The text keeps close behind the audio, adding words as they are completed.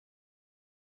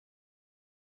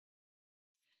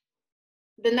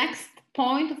the next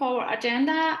point of our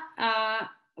agenda,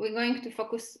 we're going to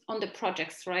focus on the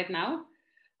projects right now.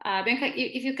 Bianca,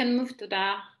 if you can move to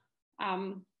the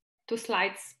 2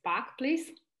 slides back,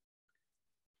 please.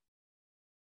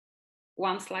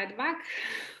 1 slide back.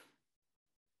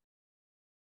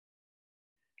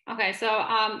 Okay, so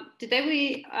today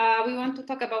we want to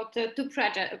talk about 2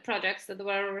 projects that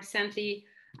were recently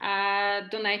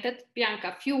donated.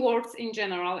 Bianca, a few words in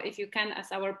general, if you can,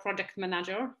 as our project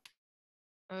manager.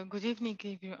 Good evening,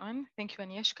 everyone. Thank you,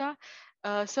 Agnieszka.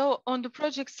 So on the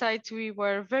project side, we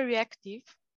were very active,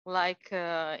 like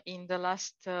in the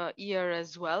last year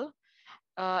as well.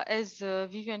 As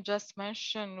Vivian just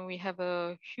mentioned, we have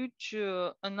a huge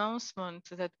announcement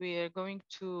that we are going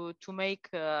to make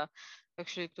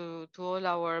actually to all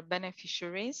our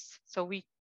beneficiaries. So we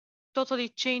totally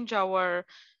change our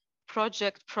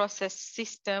project process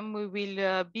system. We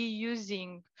will be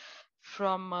using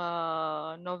from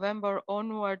November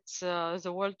onwards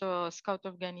the World Scout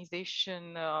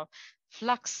Organization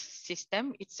Flux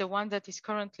system. It's the one that is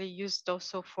currently used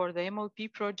also for the MOP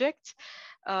project.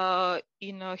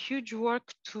 In a huge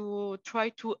work to try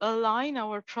to align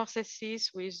our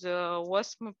processes with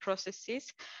WASM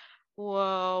processes.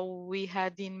 We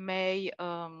had in May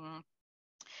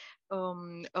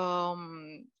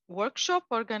workshop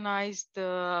organized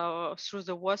through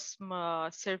the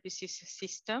WASM services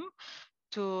system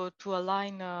to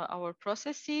align our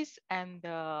processes and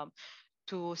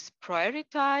to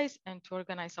prioritize and to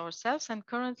organize ourselves. And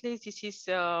currently this is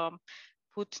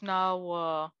put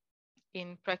now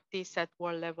in practice at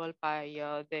world level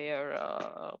by their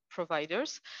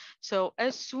providers. So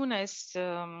as soon as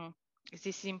this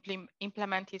is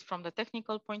implemented from the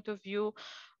technical point of view,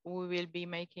 we will be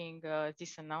making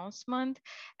this announcement,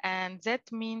 and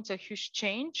that means a huge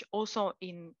change also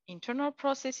in internal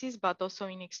processes, but also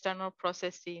in external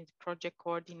processes, project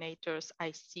coordinators.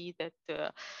 I see that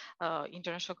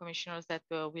international commissioners that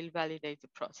will validate the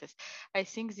process. I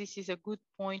think this is a good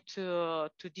point to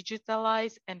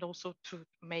digitalize and also to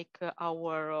make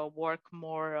our work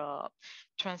more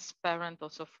transparent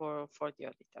also for the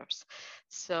auditors.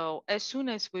 So as soon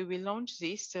as we will launch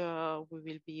this, we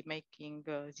will be making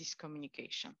this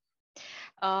communication.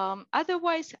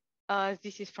 Otherwise,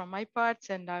 this is from my part,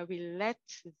 and I will let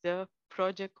the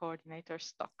project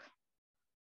coordinators talk.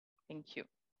 Thank you.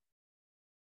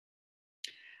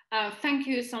 Thank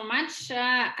you so much.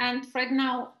 And right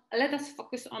now, let us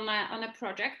focus on a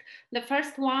project. The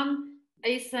first one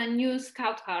is a new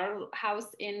scout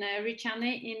house in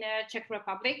Říčany in Czech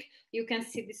Republic. You can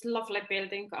see this lovely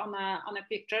building on a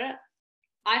picture.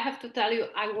 I have to tell you,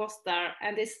 I was there,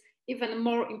 and it's even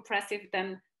more impressive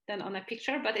than on a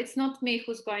picture. But it's not me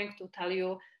who's going to tell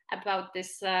you about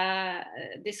this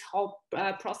this whole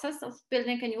process of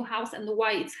building a new house and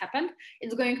why it's happened.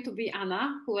 It's going to be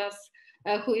Anna, who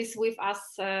is with us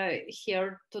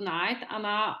here tonight.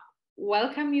 Anna,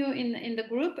 welcome you in the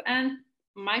group, and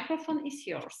microphone is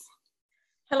yours.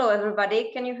 Hello,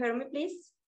 everybody. Can you hear me,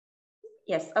 please?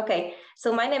 Yes, okay.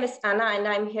 So my name is Anna, and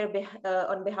I'm here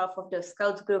on behalf of the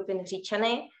Scouts group in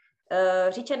Říčany.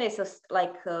 Říčany is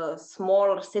a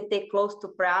small city close to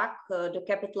Prague, the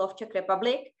capital of Czech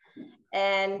Republic.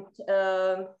 And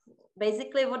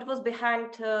basically what was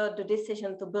behind the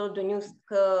decision to build a new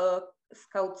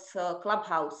Scouts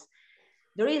clubhouse.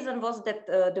 The reason was that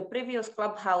the previous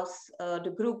clubhouse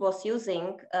the group was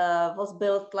using was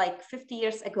built like 50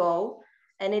 years ago,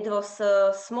 and it was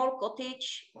a small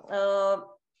cottage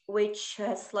which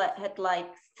had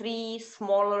like 3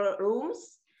 smaller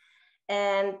rooms.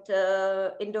 And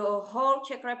in the whole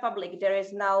Czech Republic, there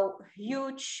is now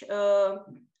huge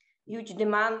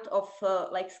demand of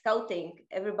like scouting.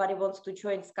 Everybody wants to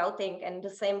join scouting, and the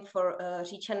same for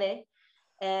Říčany.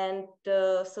 And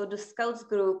so the Scouts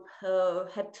group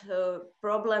had a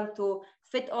problem to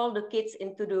fit all the kids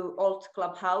into the old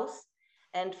clubhouse.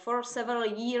 And for several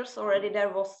years already, there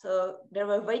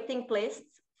were waiting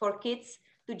lists for kids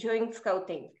to join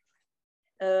scouting.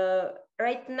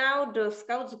 Right now, the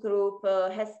Scouts group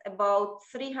has about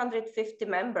 350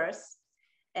 members.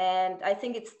 And I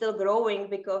think it's still growing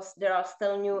because there are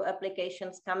still new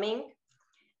applications coming.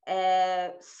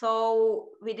 So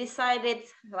we decided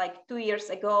like 2 years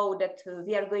ago that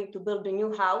we are going to build a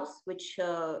new house, which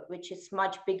is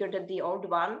much bigger than the old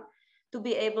one, to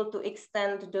be able to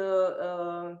extend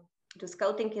the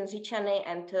scouting in Říčany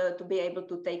and to be able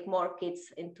to take more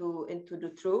kids into the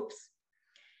troops.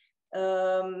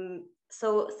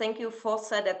 So thank you,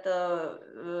 FOSE, that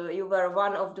you were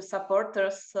one of the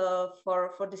supporters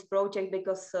for this project,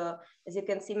 because as you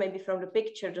can see maybe from the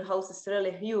picture, the house is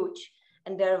really huge.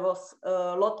 And there was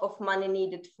a lot of money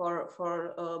needed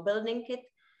for building it.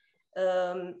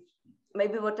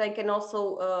 Maybe what I can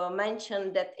also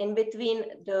mention that in between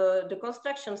the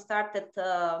construction started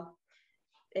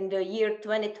in the year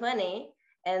 2020,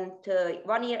 and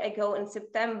 1 year ago in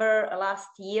September last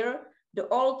year, the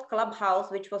old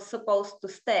clubhouse, which was supposed to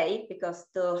stay because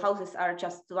the houses are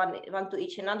just one to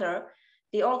each another,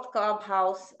 the old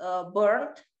clubhouse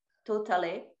burned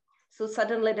totally. So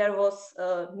suddenly there was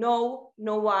no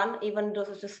one, even though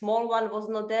the small one was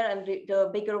not there, and the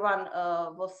bigger one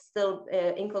was still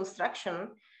in construction.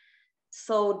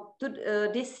 So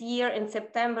this year in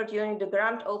September, during the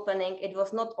grand opening, it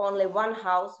was not only one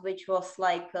house which was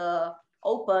like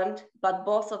opened, but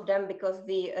both of them, because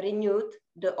we renewed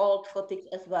the old footage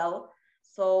as well.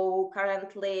 So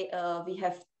currently we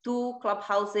have 2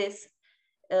 clubhouses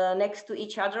next to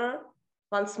each other,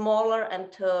 one smaller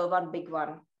and one big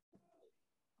one.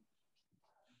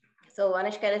 So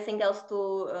Anishka, anything else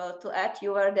to add?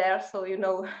 You were there, so you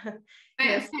know.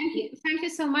 Yes. Thank you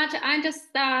so much. I just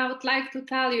would like to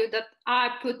tell you that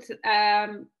I put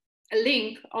a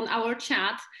link on our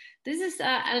chat. This is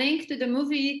a link to the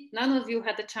movie none of you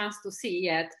had a chance to see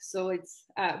yet, so it's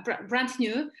brand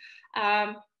new.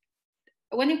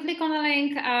 When you click on a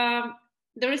link,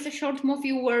 there is a short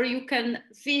movie where you can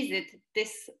visit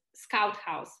this scout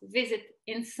house, visit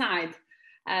inside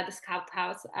the scout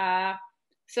house.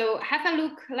 So have a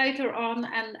look later on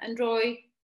and enjoy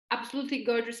absolutely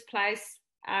gorgeous place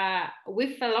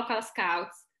with the local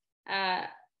scouts.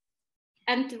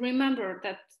 And remember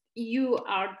that you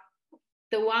are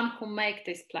the one who make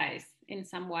this place in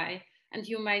some way. And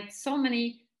you made so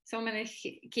many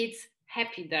kids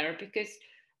happy there, because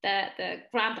the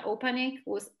grand opening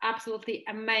was absolutely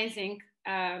amazing,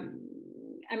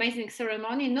 amazing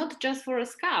ceremony, not just for the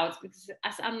scouts, because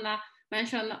as Anna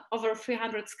mentioned, over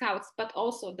 300 scouts, but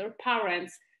also their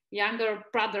parents, younger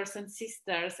brothers and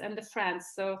sisters, and the friends.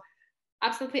 So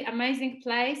absolutely amazing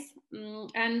place.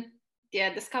 And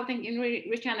yeah, the scouting in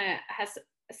Ricciane has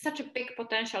such a big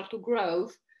potential to grow.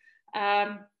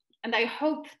 And I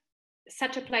hope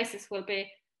such a places will be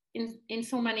in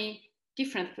so many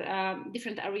different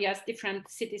areas, different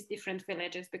cities, different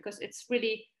villages, because it's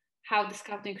really how the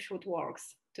scouting should work,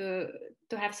 to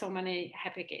have so many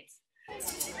happy kids.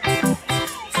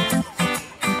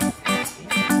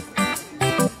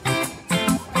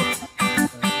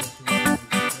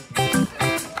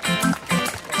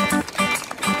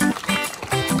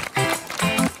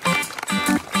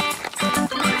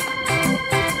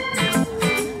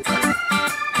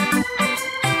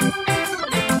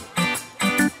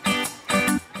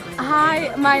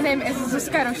 Hi, my name is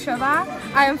Zuzka Rošová.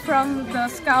 I am from the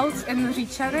Scouts in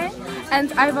Ricciane,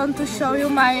 and I want to show you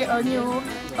my new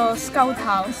scout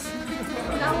house.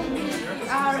 Now we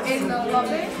are in the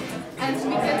lobby, and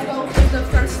we can go to the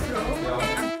first room.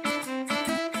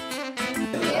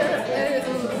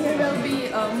 Here will be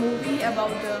a movie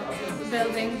about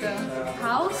building the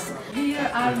house.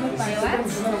 Here are the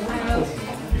toilets.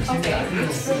 Okay,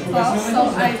 it's closed, so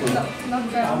I'm not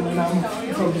going to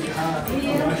show you.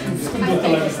 Here, I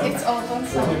think it's open,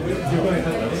 so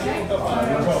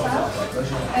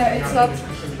it's not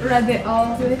ready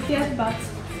all lit yet, but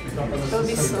it will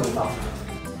be soon.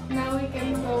 Now we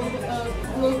can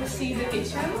go see the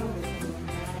kitchen.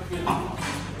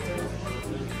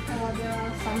 There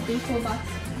are some people, but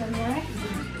don't worry.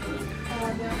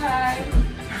 Hi.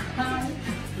 Hi.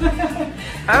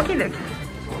 Okay.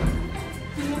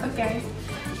 Okay,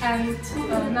 and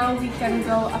now we can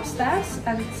go upstairs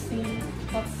and see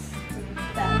what's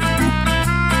there.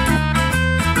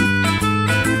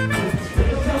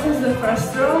 This is the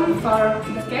first room for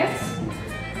the kids.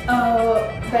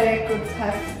 They could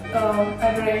have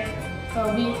every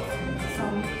week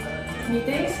some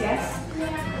meetings, yes.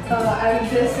 And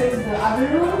this is the other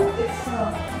room. It's a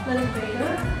little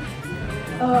bigger.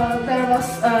 There was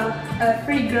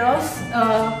 3 girls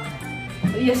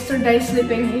yesterday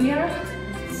sleeping here,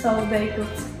 so they could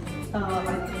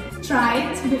like try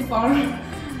it before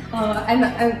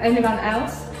anyone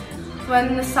else.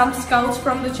 When some scouts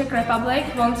from the Czech Republic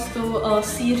wants to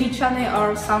see Ricciane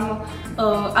or some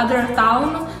other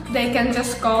town, they can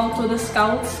just call to the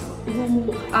scouts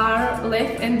who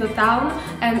live in the town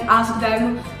and ask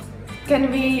them, can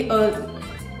we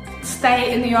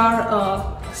stay in your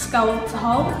scout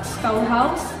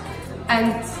house?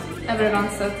 And everyone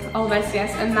said always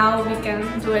yes, and now we can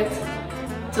do it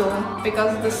too,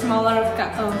 because the smaller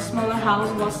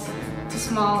house was too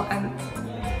small and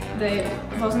they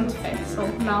wasn't fit, so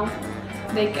now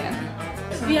they can.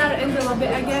 We are in the lobby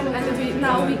again, and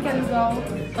now we can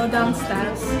go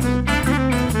downstairs.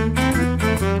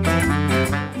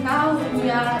 Now we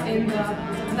are in the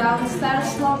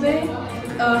downstairs lobby.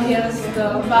 Here's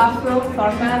the bathroom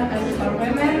for men and for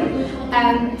women,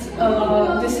 and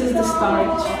this is the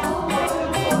storage.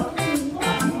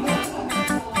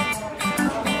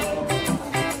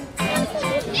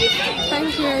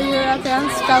 Thank you, European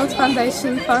Scout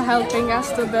Foundation, for helping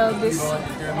us to build this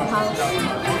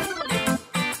house.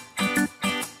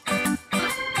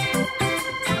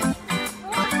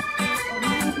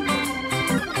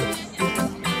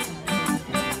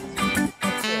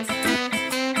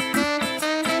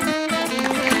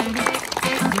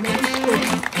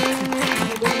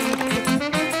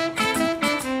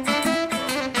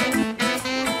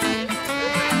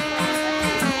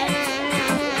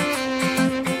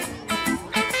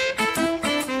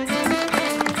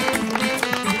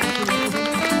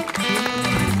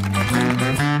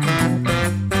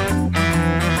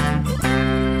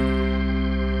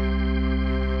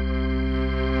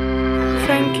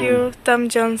 Thank you, Tom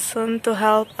Johnson, to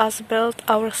help us build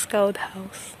our Scout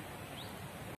house.